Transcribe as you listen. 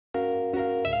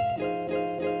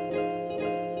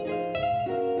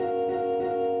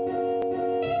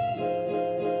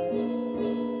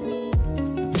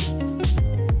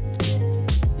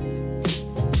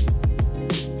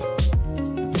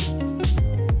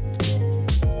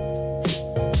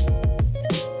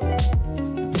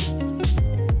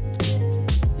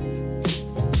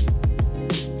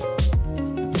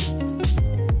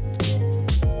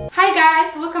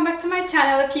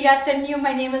you guys are new,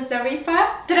 my name is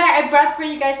Zarifa. Today I brought for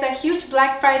you guys a huge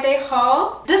Black Friday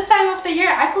haul. This time of the year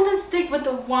I couldn't stick with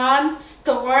one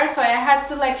store, so I had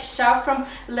to like shop from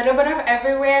a little bit of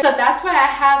everywhere. So that's why I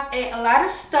have a lot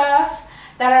of stuff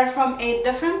that are from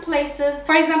different places.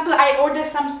 For example, I ordered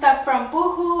some stuff from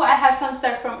Boohoo, I have some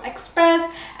stuff from Express,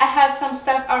 I have some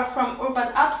stuff from Urban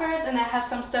Outfitters, and I have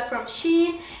some stuff from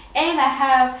Shein, and I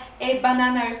have a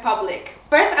Banana Republic.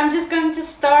 First, I'm just going to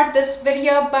start this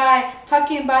video by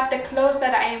talking about the clothes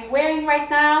that I am wearing right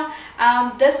now.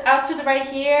 This outfit right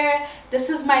here, this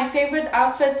is my favorite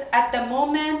outfits at the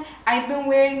moment. I've been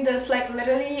wearing this like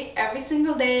literally every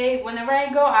single day. Whenever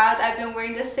I go out, I've been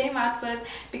wearing the same outfit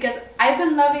because I've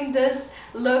been loving this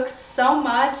look so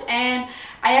much. And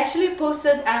I actually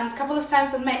posted a couple of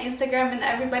times on my Instagram and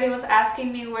everybody was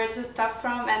asking me where's this stuff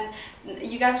from, and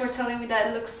you guys were telling me that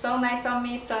it looks so nice on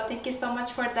me, so thank you so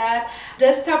much for that.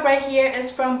 This top right here is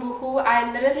from Boohoo.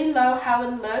 I literally love how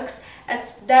it looks.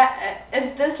 It's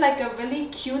this like a really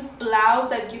cute blouse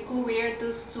that you could wear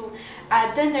this to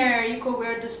dinner, you could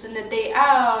wear this in a day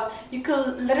out, you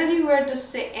could literally wear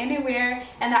this to anywhere.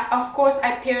 And of course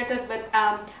I paired it with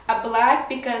a black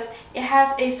because it has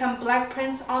some black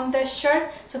prints on the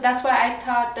shirt, so that's why I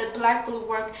thought that black will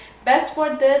work best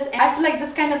for this. And I feel like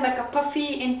this kind of like a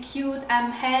puffy and cute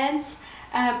hands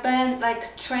been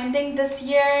like trending this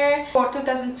year for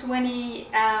 2020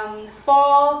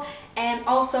 fall, and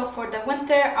also for the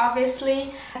winter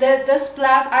obviously. This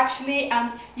blouse actually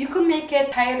you could make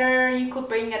it tighter, you could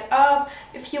bring it up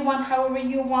if you want, however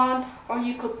you want, or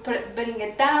you could bring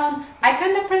it down. I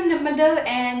kind of put it in the middle,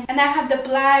 and I have the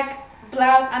black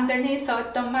blouse underneath, so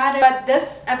it don't matter. But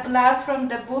this blouse from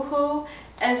the Boohoo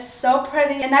is so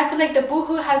pretty, and I feel like the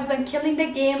Boohoo has been killing the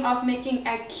game of making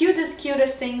cutest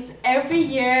things every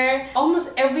year. Almost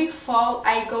every fall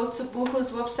I go to Boohoo's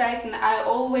website and I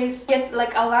always get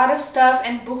like a lot of stuff,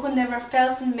 and Boohoo never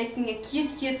fails in making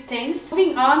cute things.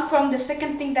 Moving on, from the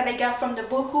second thing that I got from the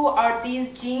Boohoo are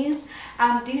these jeans.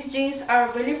 These jeans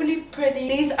are really pretty.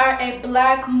 These are a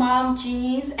black mom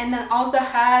jeans, and then also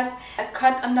has a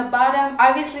cut on the bottom.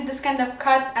 Obviously this kind of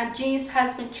cut jeans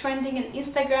has been trending in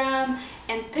Instagram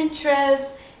and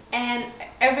Pinterest and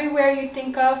everywhere you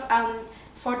think of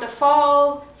for the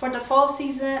fall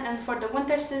season and for the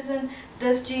winter season.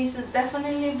 This jeans is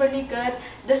definitely really good.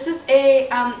 This is a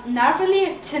not really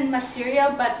a thin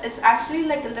material, but it's actually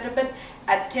like a little bit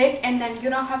thick, and then you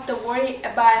don't have to worry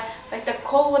about like the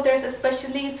cold weathers,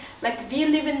 especially like we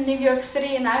live in New York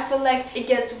City and I feel like it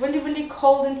gets really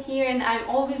cold in here, and I'm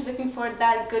always looking for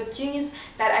that good jeans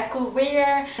that I could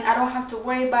wear and I don't have to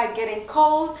worry about getting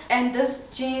cold, and this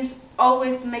jeans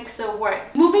always makes it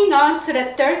work. Moving on to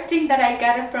the third thing that I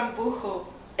got it from Boohoo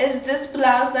is this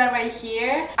blouse right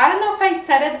here. I don't know if I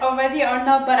said it already or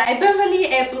not, but I've been really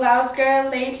a blouse girl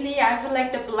lately. I feel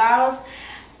like the blouse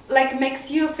like makes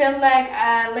you feel like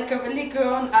a really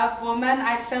grown-up woman,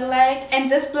 I feel like. And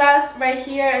this blouse right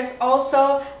here is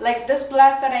also like this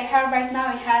blouse that I have right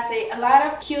now. It has a lot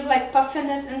of cute like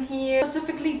puffiness in here.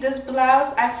 Specifically this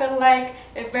blouse, I feel like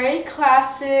a very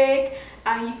classic.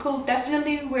 You could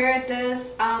definitely wear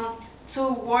this to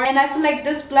work, and I feel like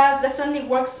this blouse definitely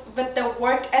works with the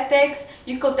work ethics.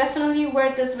 You could definitely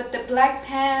wear this with the black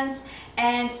pants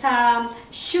and some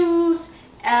shoes,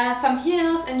 some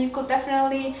heels, and you could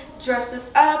definitely dress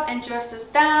this up and dress this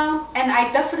down. And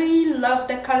I definitely love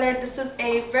the color. This is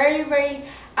a very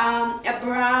a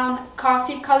brown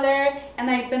coffee color, and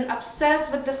I've been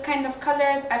obsessed with this kind of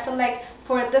colors. I feel like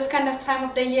for this kind of time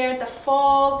of the year, the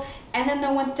fall and in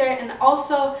the winter and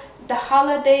also the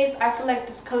holidays, I feel like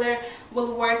this color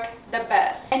will work the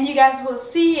best. And you guys will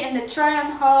see in the try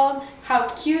on haul how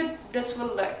cute this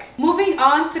will look. Moving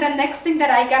on to the next thing that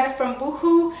I got it from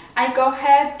Boohoo, I go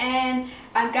ahead and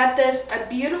I got this a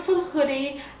beautiful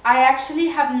hoodie. I actually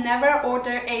have never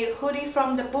ordered a hoodie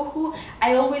from the Boohoo.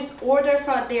 I always order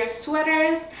from their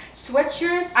sweaters,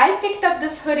 sweatshirts. I picked up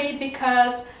this hoodie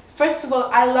because first of all,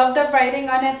 I love the writing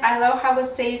on it. I love how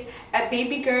it says a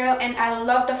baby girl, and I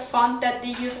love the font that they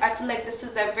use. I feel like this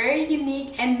is a very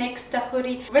unique and makes the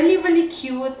hoodie really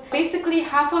cute. Basically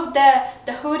half of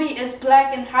the hoodie is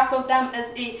black and half of them is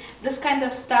this kind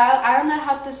of style. I don't know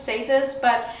how to say this,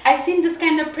 but I've seen this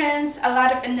kind of prints a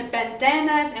lot of in the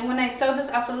bandanas, and when I saw this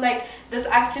I feel like this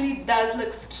actually does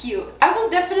looks cute. I will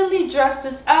definitely dress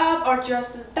this up or dress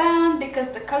this down because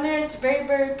the color is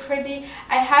very pretty.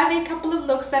 I have a couple of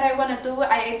looks that I want to do.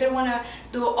 I either want to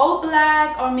do all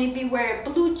black or maybe wear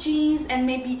blue jeans and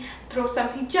maybe throw some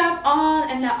hijab on,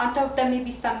 and then on top of that maybe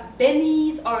some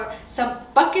beanies or some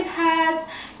bucket hats.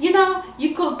 You know,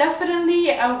 you could definitely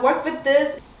work with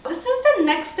this. This is the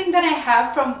next thing that I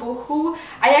have from Boohoo.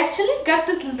 I actually got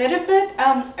this little bit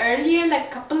earlier, like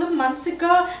a couple of months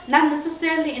ago, not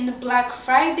necessarily in the Black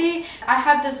Friday. I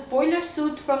have this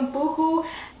Boilersuit from Boohoo.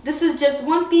 This is just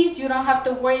one piece. You don't have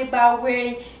to worry about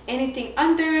wearing anything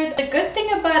under it. The good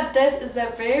thing about this is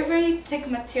a very thick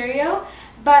material,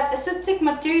 but it's a thick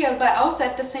material, but also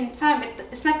at the same time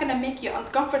it's not gonna make you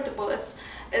uncomfortable.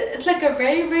 It's like a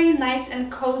very nice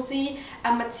and cozy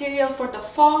material for the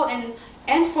fall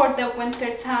and for the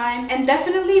winter time. And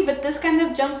definitely with this kind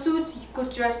of jumpsuits, you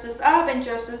could dress this up and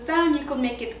dress this down. You could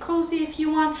make it cozy if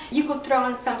you want. You could throw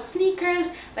in some sneakers,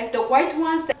 like the white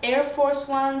ones, the Air Force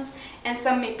ones, and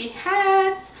some maybe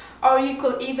hats. Or you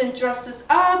could even dress this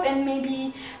up and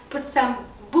maybe put some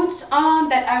boots on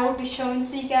that I will be showing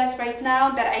to you guys right now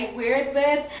that I wear it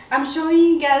with. I'm showing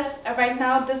you guys right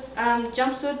now this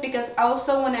jumpsuit because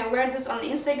also when I wear this on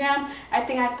Instagram, I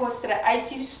think I posted an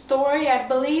IG story, I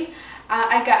believe.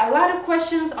 I got a lot of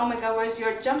questions. Oh my god, where's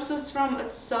your jumpsuits from?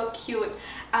 It's so cute.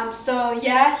 So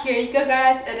yeah, here you go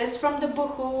guys. It is from the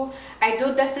Boohoo. I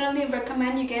do definitely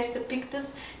recommend you guys to pick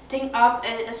this thing up,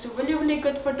 and it's really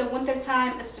good for the winter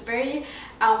time. It's very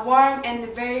warm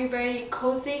and very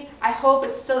cozy. I hope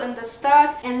it's still in the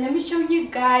stock. And let me show you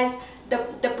guys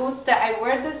the boots that I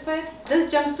wear this with.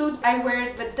 This jumpsuit I wear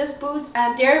it with this boots,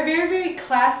 and they're very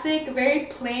classic, very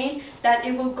plain, that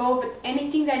it will go with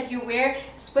anything that you wear,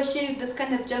 especially this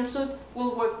kind of jumpsuit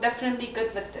will work definitely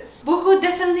good with this. Boohoo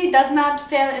definitely does not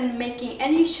fail in making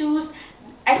any shoes.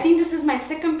 I think this is my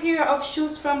second pair of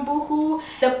shoes from Boohoo.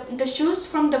 The shoes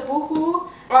from the Boohoo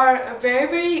are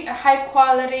very high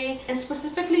quality, and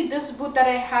specifically this boot that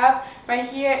I have right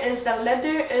here is the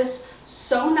leather is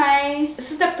so nice.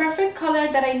 This is the perfect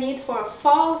color that I need for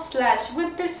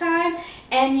fall/winter time,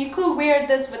 and you could wear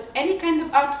this with any kind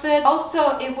of outfit.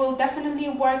 Also, it will definitely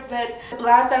work with the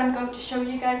blouse that I'm going to show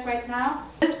you guys right now.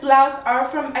 This blouse are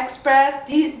from Express.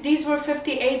 These were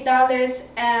 $58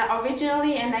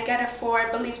 originally, and I got it for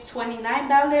I believe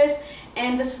 $29.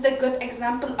 And this is a good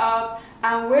example of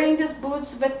wearing these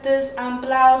boots with this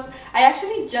blouse. I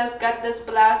actually just got this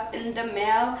blouse in the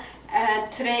mail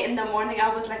today in the morning.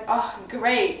 I was like, oh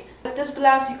great. With this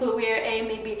blouse you could wear a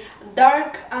maybe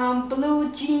dark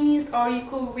blue jeans, or you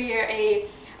could wear a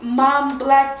mom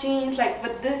black jeans. Like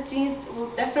with this jeans will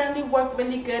definitely work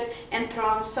really good, and throw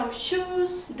on some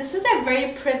shoes. This is a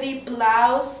very pretty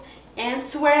blouse and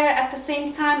sweater at the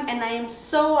same time, and I am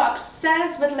so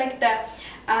obsessed with like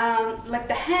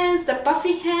the hands, the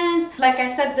puffy hands. Like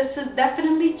I said, this is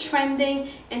definitely trending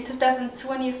in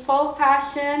 2020 fall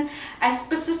fashion. I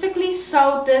specifically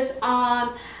saw this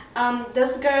on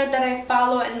this girl that I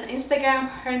follow on Instagram.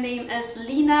 Her name is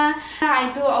Lena.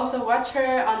 I do also watch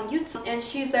her on YouTube, and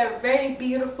she's a very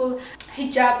beautiful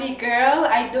hijabi girl.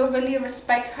 I do really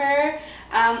respect her.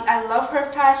 I love her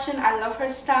fashion, I love her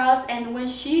styles, and when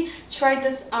she tried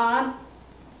this on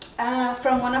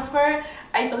from one of her,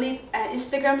 I believe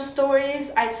Instagram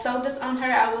stories, I saw this on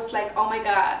her. I was like, oh my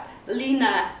god,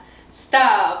 Lena,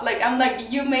 stop. Like, I'm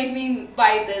like, you made me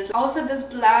buy this. Also, this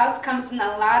blouse comes in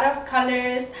a lot of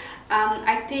colors.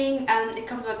 I think it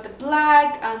comes with the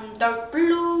black, dark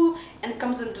blue, and it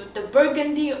comes into the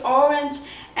burgundy, orange,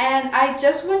 and I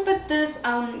just went with this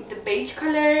the beige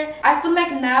color. I feel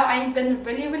like now I've been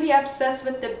really obsessed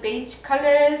with the beige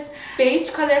colors. Beige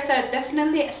colors are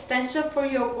definitely essential for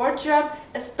your wardrobe,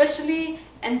 especially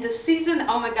in this season.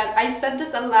 Oh my god, I said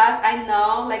this a lot, I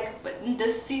know, like in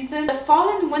this season, the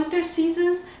fall and winter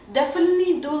seasons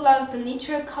definitely do love the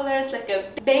neutral colors like a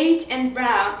beige and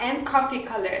brown and coffee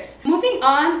colors. Moving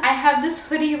on, I have this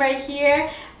hoodie right here,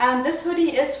 and this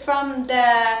hoodie is from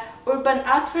the Urban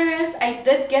Outfitters. I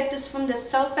did get this from the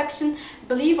sale section.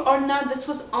 Believe or not, this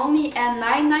was only at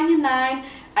 $9.99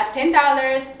 at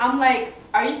 $10. I'm like,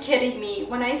 are you kidding me?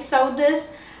 When I saw this,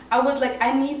 I was like,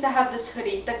 I need to have this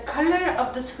hoodie. The color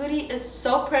of this hoodie is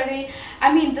so pretty.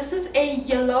 I mean, this is a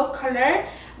yellow color,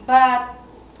 but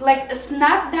like it's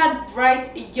not that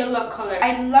bright yellow color.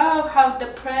 I love how the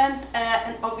print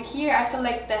and over here I feel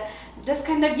like this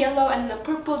kind of yellow and the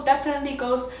purple definitely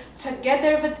goes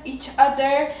together with each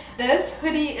other. This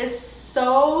hoodie is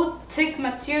so thick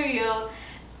material,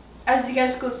 as you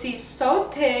guys could see, so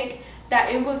thick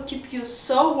that it will keep you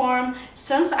so warm.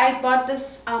 Since I bought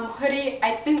this hoodie,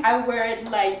 I think I wear it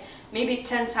like maybe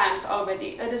 10 times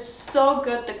already. It is so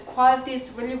good. The quality is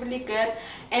really good.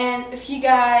 And if you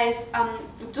guys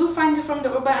do find it from the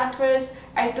Urban Outfitters,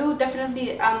 I do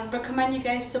definitely recommend you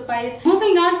guys to buy it.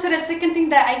 Moving on to the second thing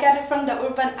that I got it from the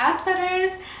Urban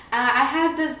Outfitters, I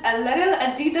have this little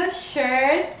Adidas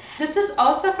shirt. This is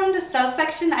also from the sale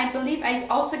section. I believe I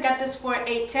also got this for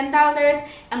a $10,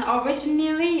 and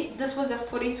originally this was a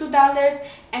 $42.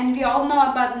 And we all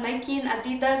know about Nike and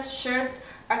Adidas shirts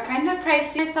are kind of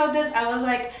pricey. I saw this, I was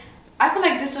like, I feel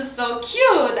like this is so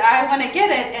cute, I want to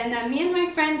get it. And me and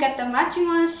my friend got the matching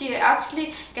one. She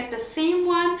actually got the same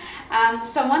one.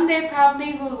 So one day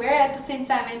probably we'll wear it at the same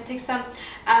time and take some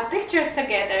pictures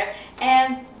together.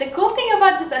 And the cool thing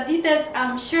about this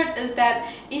Adidas shirt is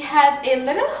that it has a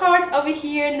little heart over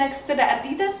here next to the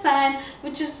Adidas sign,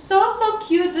 which is so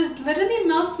cute. This literally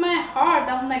melts my heart.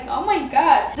 I'm like, oh my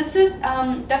god. This is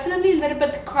definitely a little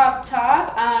bit crop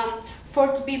top. For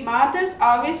it to be modest,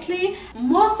 obviously.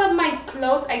 Most of my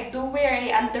clothes I do wear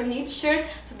a underneath shirt,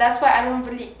 so that's why I don't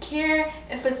really care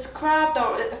if it's cropped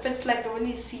or if it's like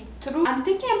really see-through. I'm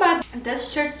thinking about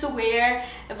this shirt to wear,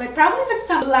 but probably with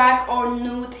some black or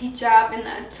nude hijab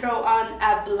and throw on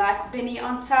a black beanie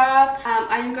on top.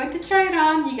 I'm going to try it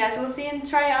on. You guys will see in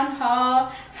try on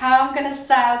haul how I'm gonna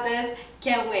style this.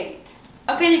 Can't wait.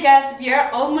 Okay, you guys, we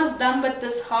are almost done with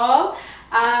this haul.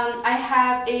 I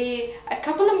have a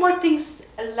couple of more things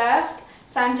left,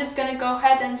 so I'm just gonna go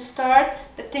ahead and start.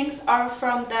 The things are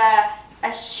from the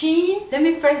Shein. Let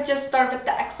me first just start with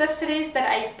the accessories that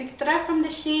I picked up from the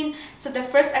Shein. So the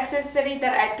first accessory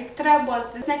that I picked up was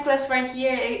this necklace right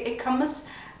here. It comes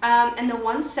in the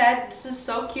one set. This is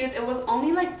so cute. It was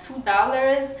only like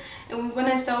 $2, and when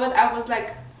I saw it I was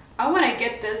like, I want to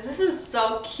get this. This is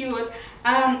so cute.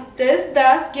 This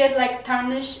does get like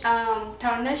tarnish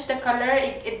the color.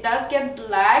 It does get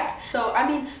black, so I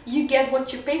mean, you get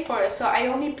what you pay for it. So I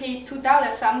only paid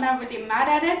 $2, so I'm not really mad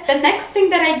at it. The next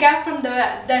thing that I got from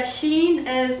the Shein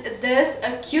is this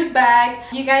cute bag.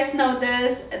 You guys know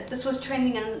this was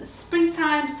trending in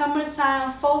springtime,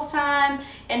 summertime, fall time,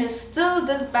 and it's still,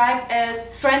 this bag is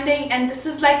trending. And this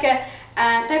is like a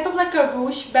type of like a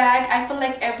ruched bag. I feel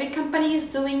like every company is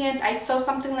doing it. I saw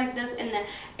something like this in the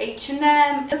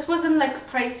H&M. This wasn't like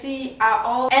pricey at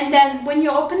all. And then when you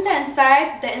open the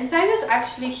inside is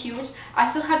actually huge. I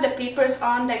still have the papers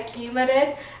on that came with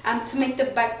it to make the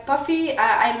bag puffy.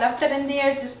 I left it in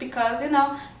there just because, you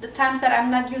know, the times that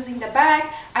I'm not using the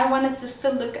bag, I wanted to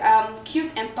still look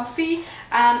cute and puffy.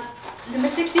 Let me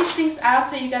take these things out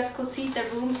so you guys could see the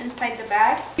room inside the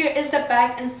bag. Here is the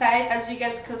bag inside. As you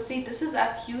guys could see, this is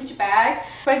a huge bag.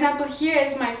 For example, here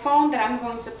is my phone that I'm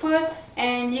going to put,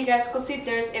 and you guys could see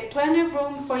there's a plenty of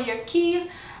room for your keys,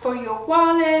 for your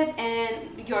wallet,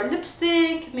 and your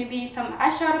lipstick, maybe some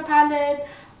eyeshadow palette,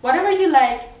 whatever you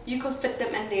like, you could fit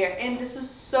them in there. And this is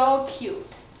so cute.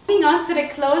 Moving on to the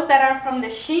clothes that are from the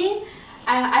Shein.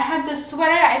 I have this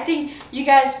sweater. I think you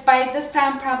guys, by this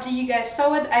time probably you guys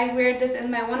saw it. I wear this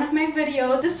in one of my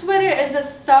videos. This sweater is the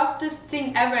softest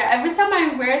thing ever. Every time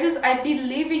I wear this, I be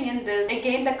living in this.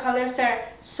 Again, the colors are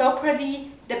so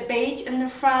pretty. The beige in the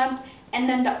front and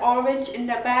then the orange in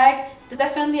the back.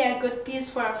 Definitely a good piece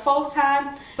for a fall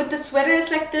time. With the sweaters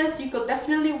like this, you could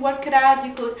definitely work it out.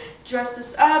 You could dress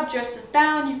this up, dress this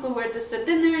down. You could wear this to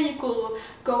dinner. You could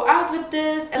go out with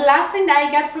this. And last thing that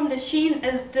I got from the Shein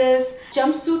is this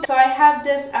jumpsuit. So I have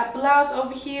this blouse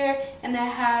over here, and I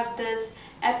have this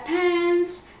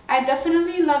pants. I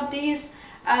definitely love these.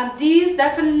 These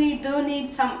definitely do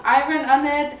need some iron on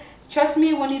it. Trust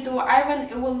me, when you do iron,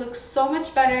 it will look so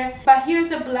much better. But here's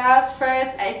the blouse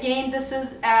first. Again, this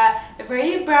is a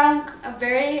very brown, a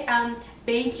very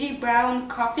beigey brown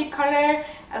coffee color.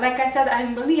 Like I said,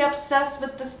 I'm really obsessed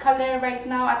with this color right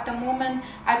now at the moment.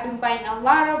 I've been buying a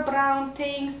lot of brown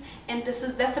things, and this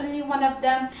is definitely one of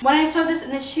them. When I saw this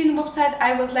in the Shein website,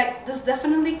 I was like, this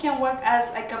definitely can work as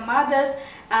like a modest.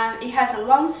 It has a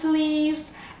long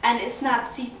sleeves, and it's not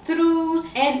see-through,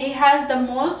 and it has the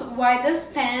most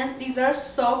widest pants. These are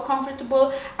so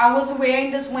comfortable. I was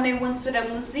wearing this when I went to the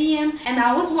museum, and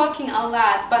I was walking a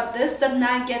lot, but this did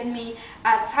not get me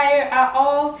tired at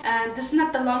all. And this is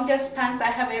not the longest pants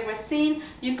I have ever seen.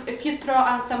 If you throw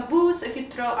on some boots, if you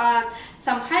throw on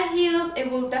some high heels, it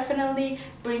will definitely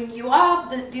bring you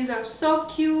up. These are so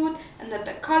cute, and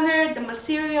the color, the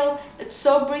material, it's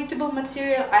so breathable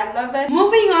material. I love it.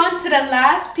 Moving on to the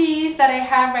last piece that I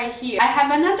have right here. I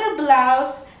have another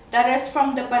blouse that is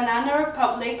from the Banana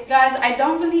Republic. Guys, I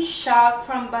don't really shop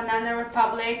from Banana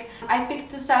Republic. I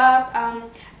picked this up.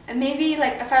 Maybe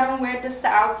like if I don't wear this to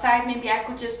outside, maybe I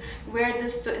could just wear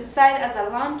this to inside as a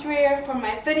loungewear for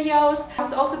my videos. I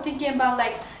was also thinking about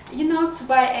like you know, to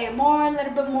buy a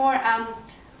little bit more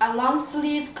a long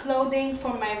sleeve clothing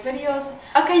for my videos.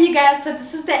 Okay you guys, so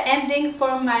this is the ending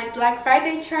for my Black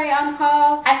Friday try on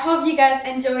haul. I hope you guys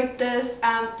enjoyed this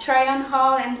try on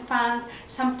haul and found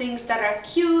some things that are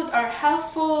cute or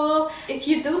helpful. If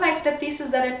you do like the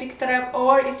pieces that I picked up,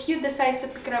 or if you decide to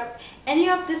pick up any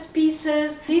of these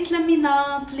pieces, please let me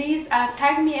know. Please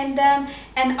tag me in them.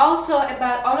 And also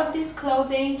about all of this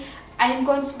clothing, I'm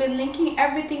going to be linking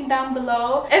everything down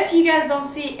below. If you guys don't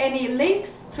see any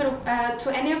links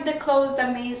to any of the clothes,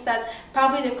 that means that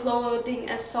probably the clothing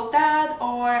is sold out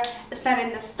or it's not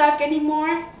in the stock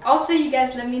anymore. Also, you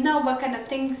guys let me know what kind of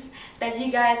things that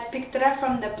you guys picked up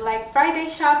from the Black Friday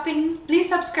shopping. Please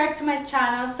subscribe to my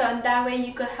channel, so in that way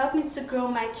you could help me to grow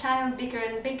my channel bigger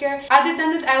and bigger. Other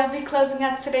than that, I will be closing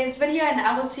out today's video and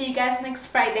I will see you guys next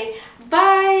Friday.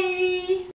 Bye!